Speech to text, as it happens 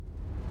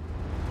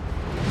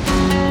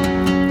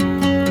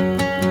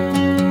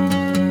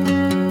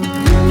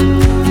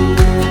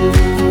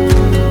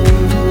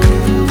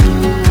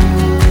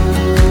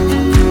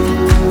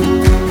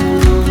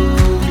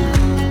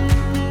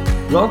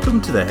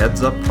Welcome to the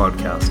Heads Up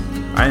podcast.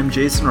 I am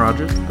Jason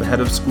Rogers, the head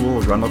of school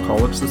of Rundle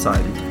College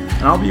Society,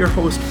 and I'll be your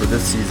host for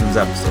this season's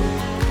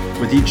episode.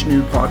 With each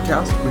new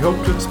podcast, we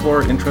hope to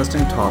explore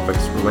interesting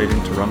topics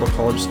relating to Rundle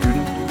College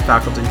student,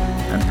 faculty,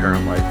 and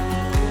parent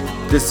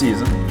life. This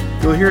season,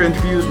 you'll hear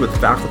interviews with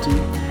faculty,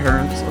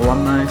 parents,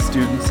 alumni,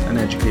 students, and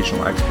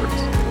educational experts.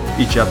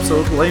 Each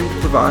episode will aim to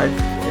provide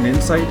an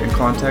insight and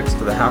context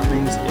to the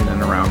happenings in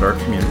and around our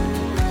community.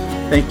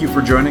 Thank you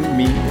for joining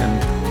me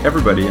and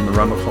everybody in the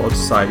Rundle College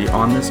Society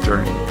on this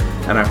journey,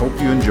 and I hope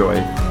you enjoy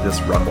this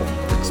Rundle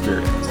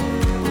experience.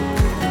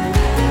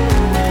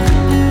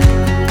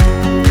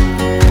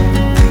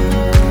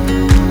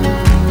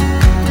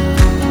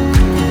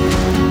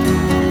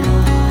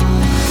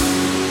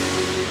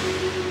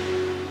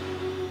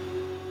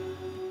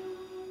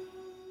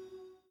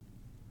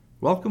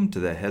 Welcome to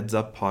the Heads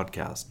Up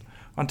podcast.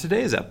 On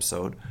today's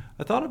episode,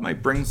 I thought it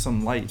might bring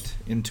some light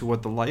into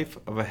what the life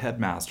of a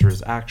headmaster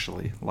is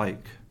actually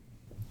like.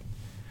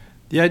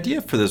 The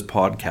idea for this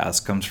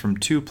podcast comes from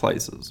two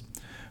places.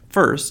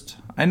 First,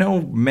 I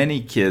know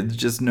many kids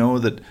just know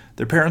that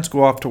their parents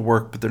go off to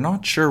work, but they're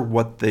not sure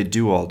what they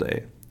do all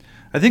day.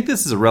 I think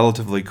this is a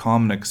relatively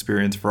common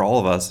experience for all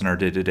of us in our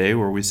day-to-day,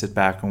 where we sit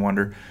back and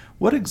wonder,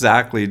 what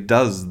exactly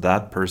does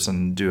that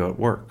person do at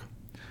work?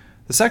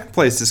 The second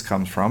place this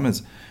comes from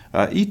is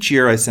each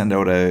year I send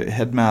out a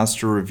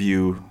Headmaster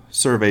review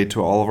survey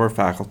to all of our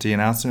faculty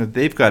and ask them if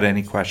they've got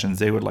any questions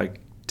they would like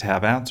to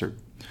have answered.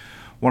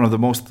 One of the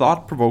most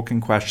thought-provoking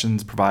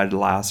questions provided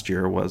last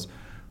year was,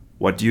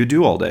 what do you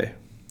do all day?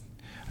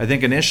 I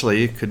think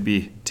initially it could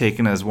be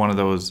taken as one of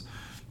those,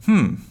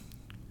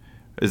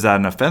 is that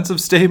an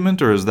offensive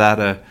statement or is that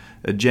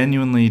a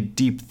genuinely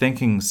deep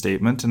thinking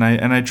statement? And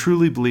I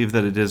truly believe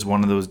that it is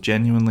one of those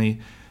genuinely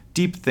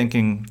deep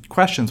thinking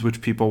questions which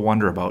people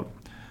wonder about.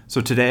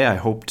 So today I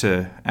hope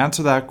to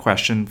answer that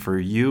question for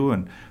you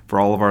and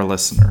for all of our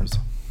listeners.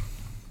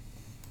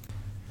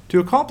 To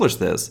accomplish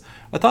this,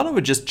 I thought I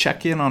would just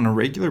check in on a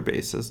regular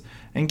basis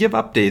and give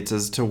updates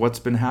as to what's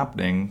been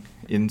happening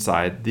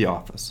inside the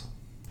office.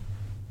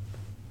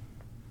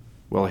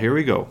 Well, here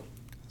we go.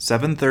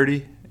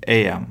 7:30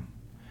 a.m.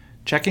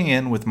 Checking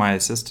in with my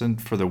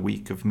assistant for the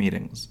week of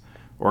meetings,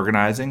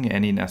 organizing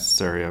any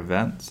necessary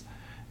events,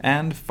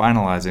 and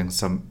finalizing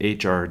some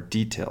HR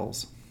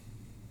details.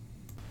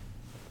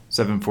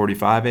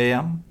 7:45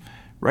 a.m.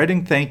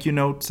 Writing thank you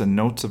notes and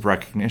notes of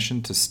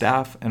recognition to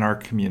staff and our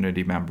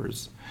community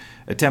members,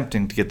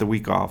 attempting to get the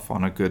week off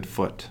on a good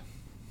foot.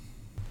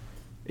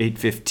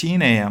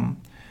 8:15 a.m.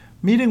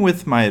 Meeting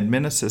with my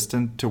admin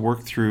assistant to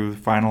work through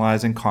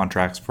finalizing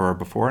contracts for our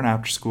before and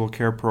after school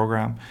care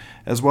program,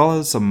 as well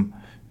as some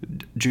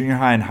junior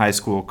high and high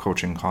school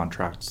coaching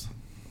contracts.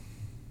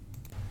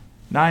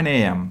 9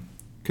 a.m.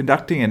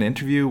 Conducting an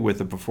interview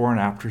with a before and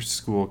after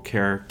school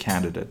care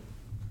candidate.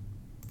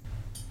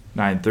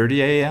 9:30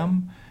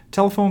 a.m.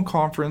 Telephone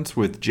conference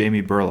with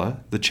Jamie Burla,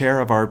 the chair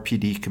of our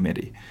PD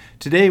committee.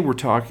 Today we're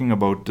talking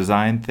about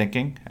design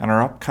thinking and our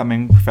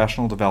upcoming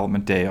professional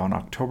development day on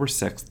October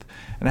 6th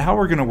and how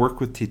we're going to work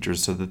with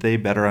teachers so that they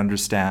better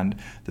understand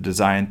the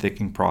design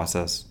thinking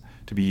process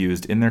to be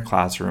used in their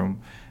classroom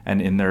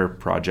and in their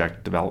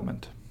project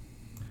development.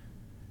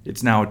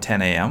 It's now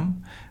 10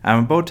 a.m.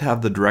 I'm about to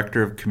have the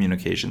Director of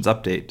Communications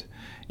update.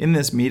 In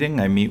this meeting,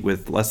 I meet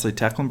with Leslie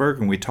Tecklenburg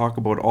and we talk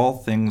about all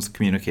things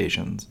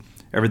communications.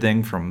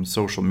 Everything from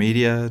social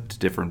media to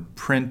different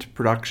print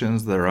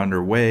productions that are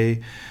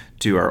underway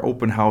to our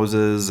open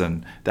houses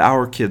and the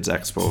Our Kids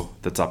Expo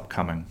that's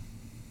upcoming.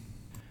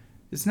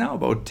 It's now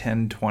about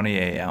 10:20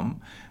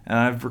 a.m. and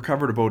I've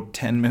recovered about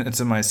 10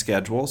 minutes in my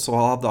schedule, so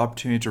I'll have the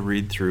opportunity to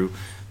read through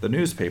the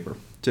newspaper.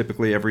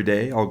 Typically every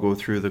day I'll go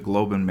through the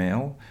Globe and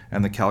Mail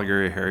and the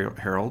Calgary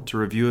Herald to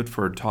review it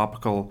for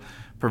topical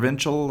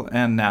provincial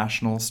and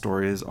national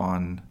stories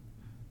on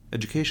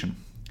education.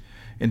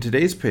 In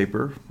today's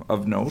paper,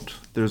 of note,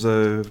 there's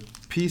a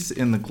piece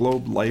in the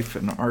Globe Life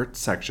and Art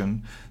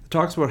section that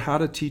talks about how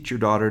to teach your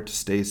daughter to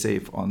stay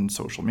safe on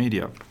social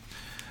media.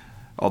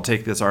 I'll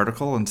take this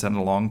article and send it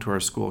along to our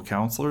school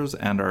counselors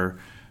and our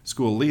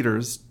school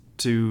leaders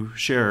to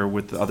share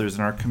with others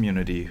in our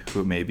community who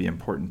it may be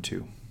important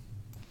to.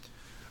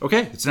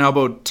 Okay, it's now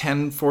about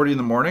 10:40 in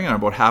the morning and I'm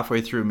about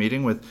halfway through a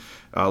meeting with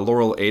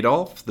Laurel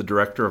Adolph, the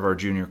director of our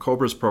Junior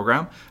Cobras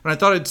program, and I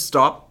thought I'd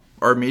stop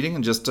our meeting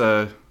and just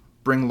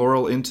bring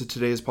Laurel into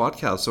today's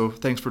podcast. So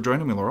thanks for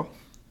joining me, Laurel.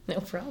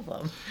 No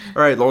problem.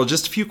 All right, Laurel,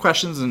 just a few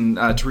questions and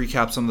to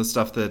recap some of the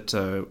stuff that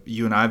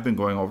you and I have been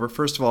going over.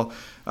 First of all,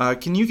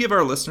 can you give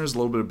our listeners a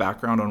little bit of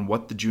background on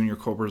what the Junior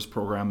Cobras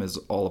program is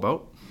all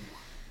about?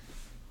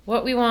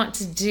 What we want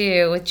to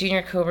do with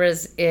Junior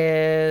Cobras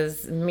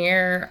is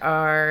mirror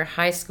our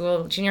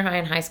junior high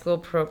and high school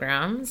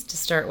programs to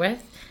start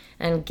with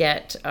and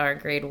get our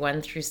grade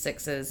 1 through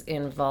 6s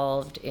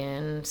involved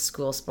in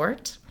school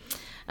sport.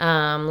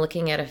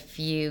 Looking at a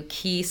few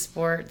key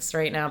sports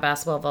right now: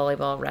 basketball,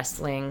 volleyball,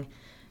 wrestling,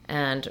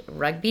 and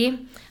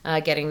rugby.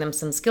 Getting them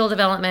some skill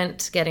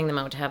development, getting them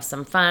out to have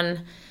some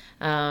fun,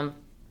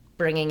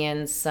 bringing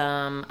in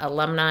some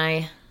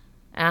alumni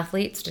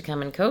athletes to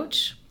come and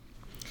coach.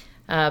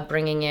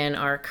 bringing in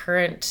our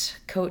current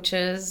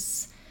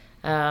coaches,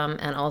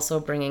 and also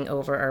bringing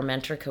over our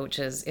mentor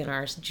coaches in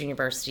our junior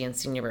varsity and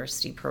senior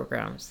varsity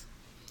programs.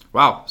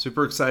 Wow,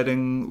 super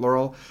exciting,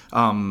 Laurel.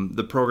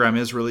 The program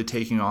is really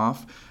taking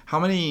off. How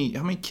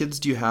many kids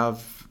do you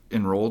have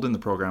enrolled in the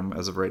program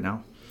as of right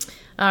now?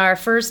 Our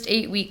first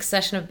 8-week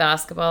session of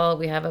basketball,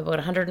 we have about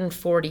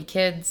 140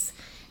 kids,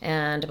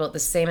 and about the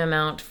same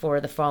amount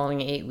for the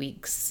following 8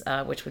 weeks,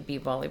 which would be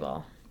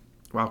volleyball.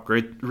 Wow,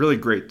 great, really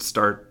great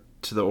start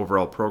to the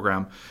overall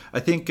program. I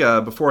think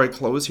before I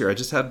close here, I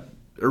just had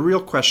a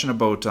real question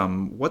about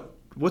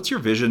what's your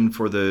vision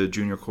for the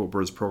Junior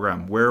Cobras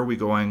program? Where are we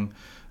going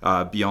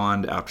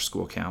beyond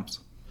after-school camps?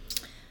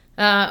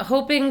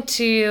 Hoping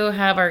to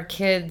have our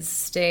kids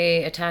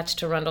stay attached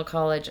to Rundle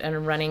College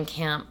and running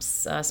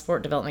camps,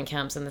 sport development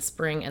camps in the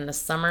spring and the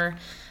summer,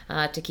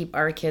 to keep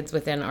our kids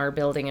within our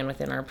building and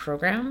within our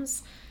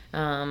programs,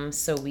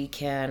 so we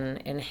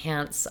can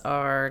enhance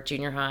our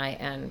junior high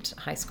and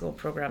high school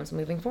programs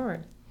moving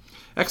forward.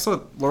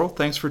 Excellent. Laurel,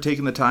 thanks for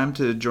taking the time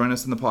to join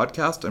us in the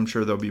podcast. I'm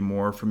sure there'll be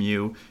more from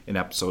you in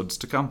episodes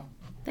to come.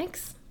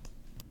 Thanks.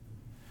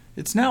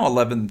 It's now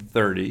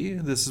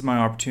 11:30. This is my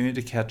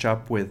opportunity to catch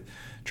up with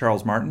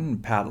Charles Martin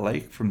and Pat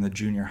Lake from the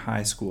junior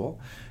high school.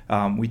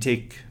 We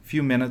take a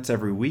few minutes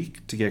every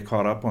week to get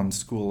caught up on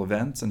school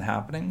events and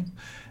happenings,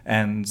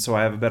 and so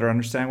I have a better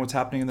understanding what's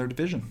happening in their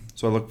division.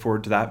 So I look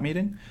forward to that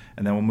meeting,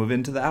 and then we'll move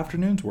into the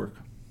afternoon's work.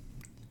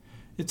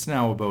 It's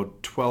now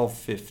about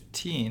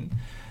 12:15,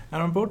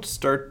 and I'm about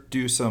to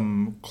do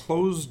some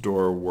closed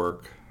door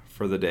work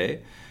for the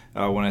day.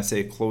 When I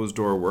say closed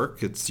door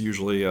work, it's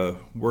usually a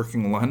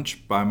working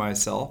lunch by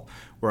myself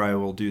where I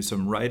will do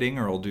some writing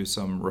or I'll do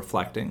some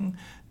reflecting.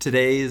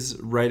 Today's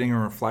writing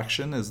and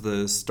reflection is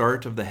the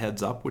start of the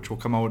Heads Up, which will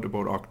come out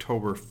about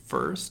October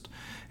 1st.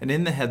 And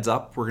in the Heads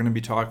Up, we're going to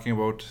be talking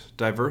about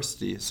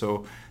diversity.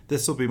 So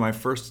this will be my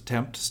first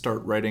attempt to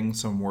start writing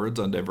some words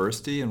on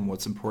diversity and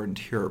what's important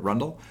here at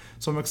Rundle.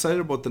 So I'm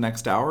excited about the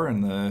next hour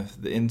and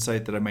the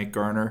insight that I might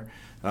garner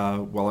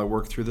while I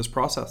work through this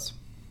process.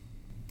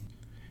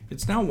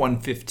 It's now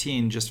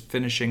 1:15, just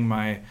finishing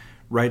my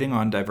writing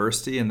on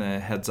diversity in the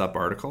Heads Up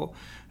article.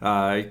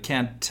 I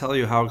can't tell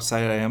you how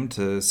excited I am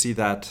to see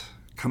that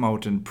come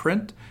out in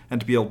print and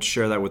to be able to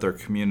share that with our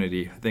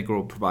community. I think it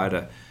will provide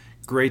a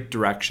great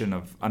direction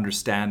of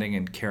understanding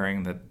and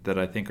caring that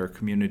I think our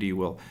community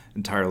will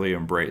entirely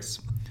embrace.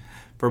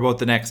 For about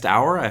the next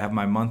hour, I have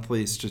my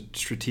monthly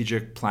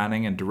strategic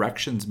planning and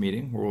directions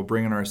meeting where we'll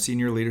bring in our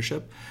senior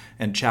leadership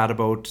and chat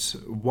about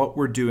what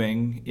we're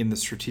doing in the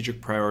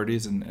strategic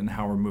priorities and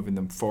how we're moving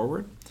them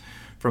forward.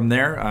 From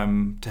there,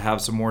 I'm to have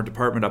some more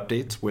department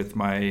updates with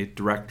my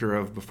director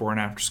of before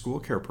and after school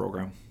care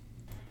program.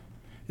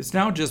 It's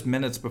now just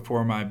minutes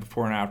before my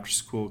before and after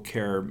school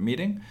care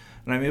meeting,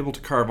 and I'm able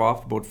to carve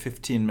off about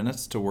 15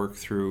 minutes to work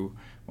through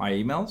my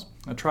emails.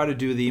 I try to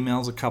do the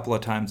emails a couple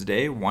of times a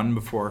day, one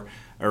before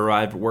I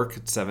arrive at work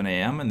at 7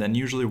 a.m. and then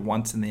usually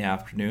once in the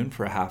afternoon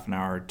for a half an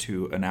hour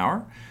to an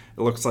hour.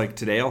 It looks like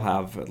today I'll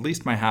have at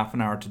least my half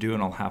an hour to do,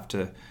 and I'll have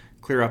to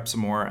clear up some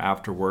more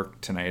after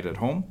work tonight at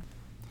home.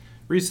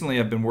 Recently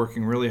I've been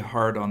working really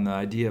hard on the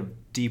idea of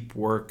deep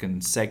work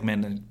and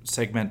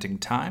segmenting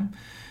time.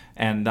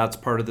 And that's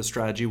part of the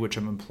strategy which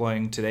I'm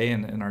employing today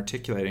and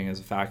articulating is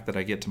the fact that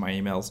I get to my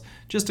emails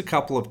just a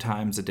couple of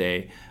times a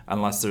day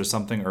unless there's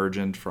something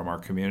urgent from our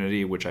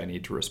community which I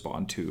need to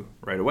respond to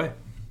right away.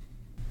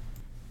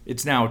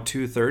 It's now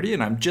 2:30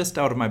 and I'm just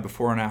out of my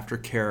before and after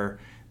care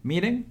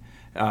meeting.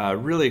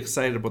 Really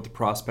excited about the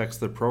prospects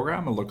of the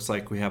program. It looks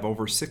like we have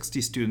over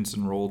 60 students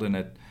enrolled in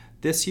it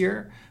this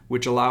year,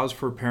 which allows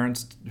for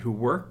parents who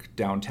work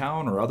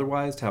downtown or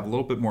otherwise to have a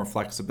little bit more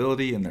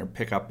flexibility in their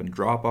pickup and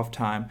drop-off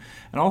time,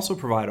 and also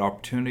provide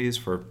opportunities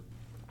for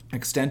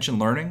extension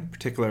learning,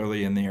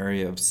 particularly in the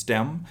area of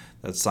STEM,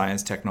 that's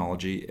science,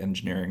 technology,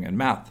 engineering, and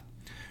math.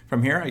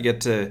 From here, I get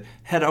to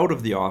head out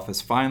of the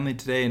office finally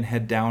today and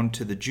head down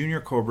to the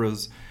Junior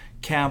Cobras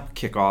camp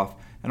kickoff,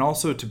 and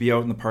also to be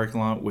out in the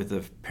parking lot with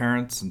the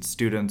parents and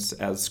students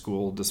as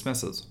school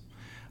dismisses.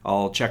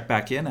 I'll check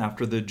back in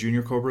after the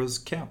Junior Cobras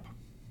camp.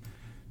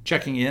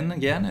 Checking in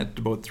again at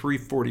about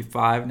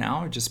 3:45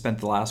 now. I just spent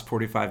the last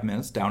 45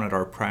 minutes down at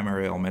our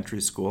primary elementary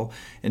school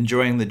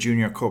enjoying the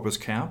Junior Cobras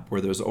camp where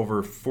there's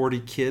over 40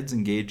 kids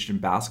engaged in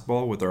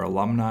basketball with our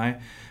alumni,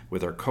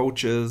 with our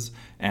coaches,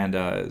 and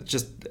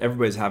just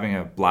everybody's having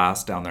a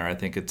blast down there. I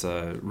think it's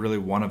really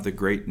one of the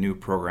great new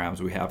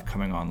programs we have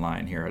coming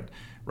online here at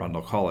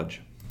Rundle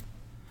College.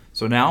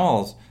 So now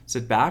I'll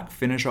sit back,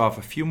 finish off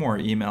a few more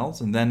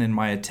emails, and then in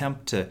my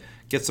attempt to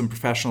get some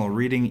professional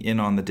reading in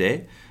on the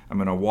day, I'm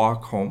going to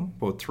walk home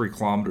about 3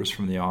 kilometers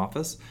from the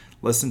office,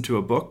 listen to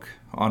a book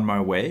on my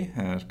way,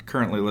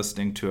 currently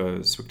listening to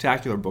a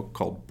spectacular book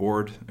called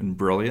Bored and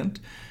Brilliant.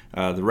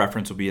 The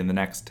reference will be in the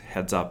next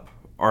Heads Up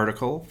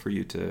article for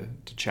you to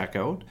check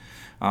out.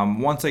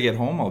 Once I get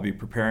home, I'll be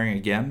preparing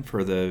again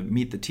for the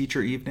Meet the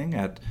Teacher evening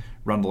at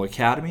Rundle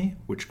Academy,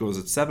 which goes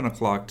at 7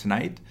 o'clock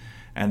tonight.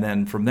 And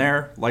then from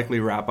there, likely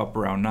wrap up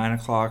around 9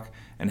 o'clock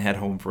and head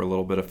home for a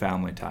little bit of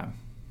family time.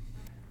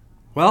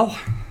 Well,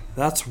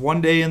 that's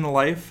one day in the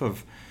life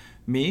of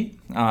me.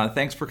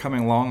 Thanks for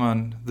coming along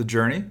on the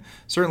journey.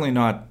 Certainly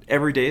not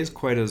every day is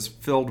quite as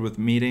filled with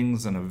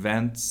meetings and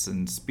events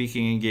and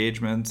speaking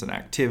engagements and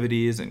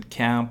activities and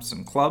camps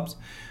and clubs,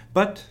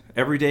 but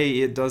every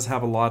day it does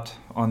have a lot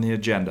on the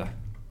agenda.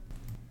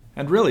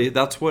 And really,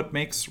 that's what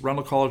makes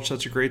Rundle College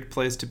such a great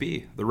place to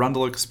be. The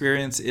Rundle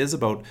experience is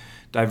about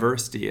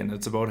diversity, and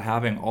it's about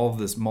having all of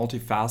this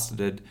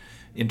multifaceted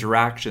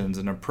interactions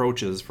and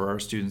approaches for our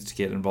students to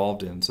get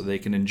involved in so they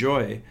can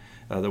enjoy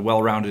the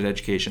well-rounded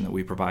education that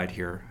we provide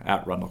here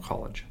at Rundle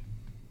College.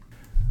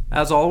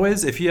 As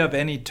always, if you have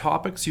any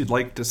topics you'd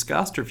like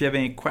discussed or if you have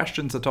any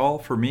questions at all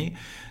for me,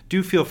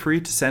 do feel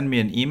free to send me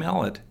an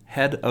email at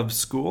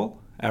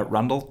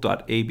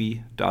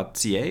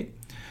headofschool@rundle.ab.ca.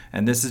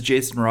 And this is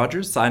Jason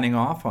Rogers signing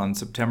off on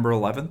September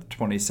 11th,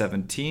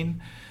 2017.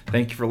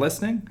 Thank you for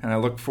listening, and I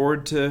look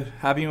forward to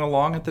having you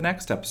along at the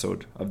next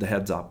episode of the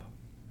Heads Up.